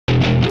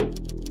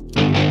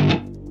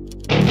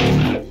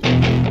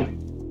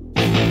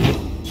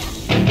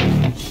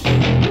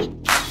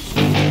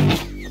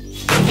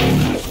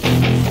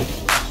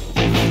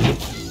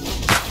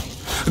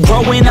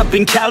Growing up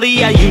in Cali,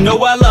 yeah, you know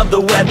I love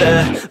the weather.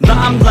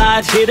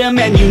 Limelight hit 'em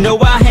and you know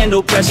I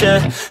handle pressure.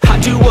 I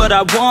do what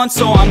I want,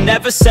 so I'm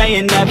never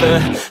saying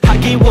never. I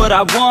get what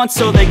I want,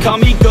 so they call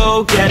me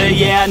go-getter.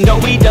 Yeah, I know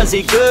he does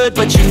it good,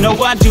 but you know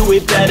I do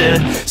it better.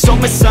 So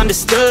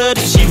misunderstood,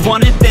 if she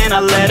wanted then I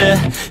let her.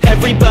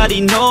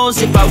 Everybody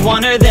knows if I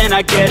want her then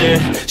I get her.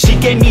 She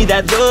gave me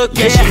that look,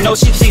 yeah, she knows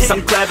she thinks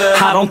I'm clever.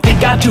 I don't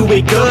think I do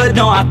it good,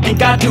 no, I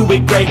think I do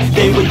it great.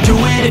 They would do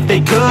it if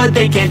they could,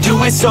 they can't do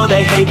it so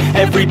they hate.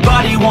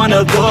 Everybody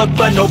wanna look,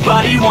 but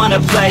nobody wanna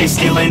play.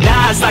 Stealing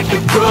eyes like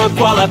a crook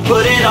while I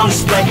put it on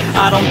display.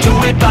 I don't do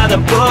it by the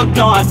book,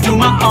 no, I do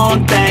my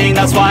own thing.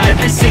 That's why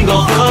every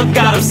single hook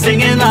got them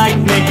singing like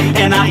me.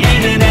 And I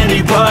ain't in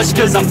any rush,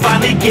 cause I'm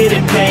finally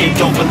getting paid.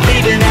 Don't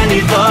believe in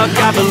any luck,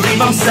 I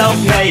believe I'm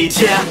self-made,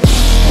 yeah.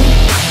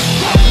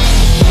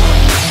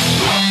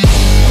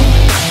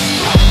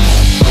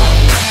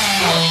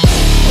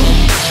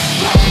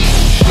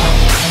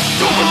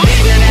 Don't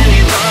believe in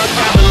any luck,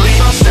 I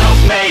believe I'm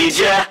self-made,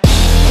 yeah.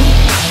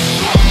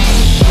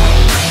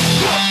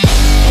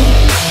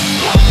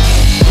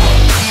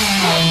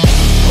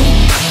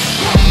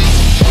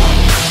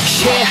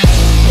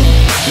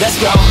 Let's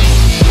go.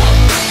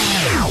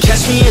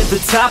 Catch me at the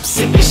top,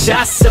 sipping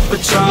shots of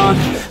Patron.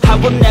 I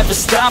will never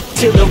stop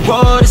till the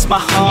road is my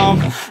home.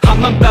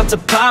 I'm about to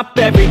pop,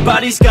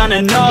 everybody's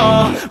gonna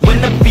know.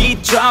 When the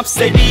beat drops,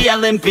 they be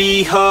yelling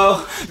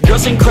B-ho.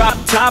 Girls in crop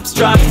tops,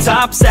 drop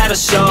tops at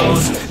our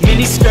shows.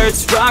 Mini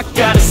skirts rock,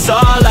 got us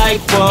all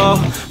like whoa.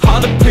 All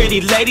the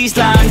pretty ladies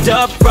lined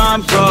up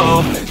front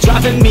row.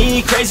 Driving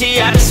me crazy,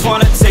 I just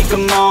wanna take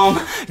them home.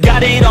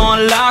 Got it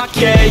on lock,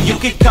 yeah, you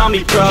could call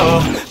me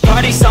pro.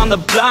 Parties on the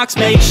blocks,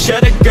 make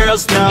sure the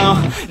girls know.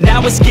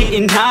 Now it's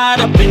getting hot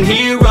up in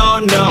here, oh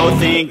no.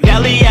 Think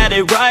Nelly had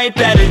it right,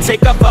 better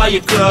take off all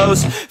your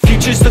clothes.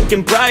 Future's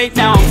looking bright,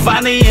 now I'm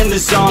finally in the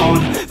zone.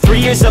 3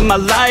 years of my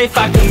life,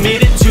 I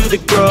committed to the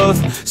growth.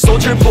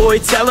 Soldier boy,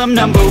 tell him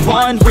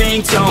 #1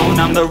 ringtone.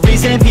 I'm the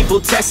reason people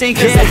texting,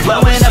 cause they're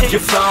blowing up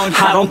your phone.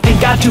 I don't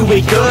think I do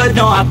it good,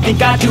 no, I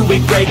think I do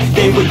it great.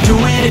 They would do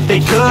it if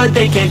they could,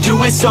 they can't do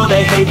it so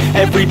they hate.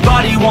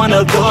 Everybody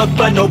wanna look,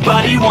 but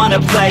nobody wanna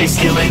play.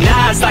 Stealing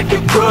eyes like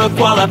a crook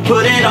while I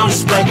put it on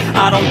display.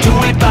 I don't do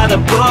it by the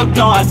book,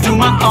 no, I do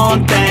my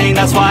own thing.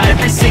 That's why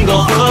every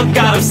single hook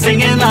got them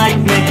singing like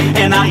me.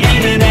 And I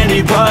ain't in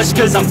any rush,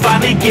 cause I'm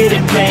finally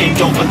getting paid.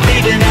 Don't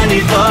believe in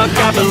any luck,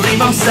 I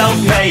believe I'm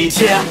self-made,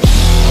 yeah.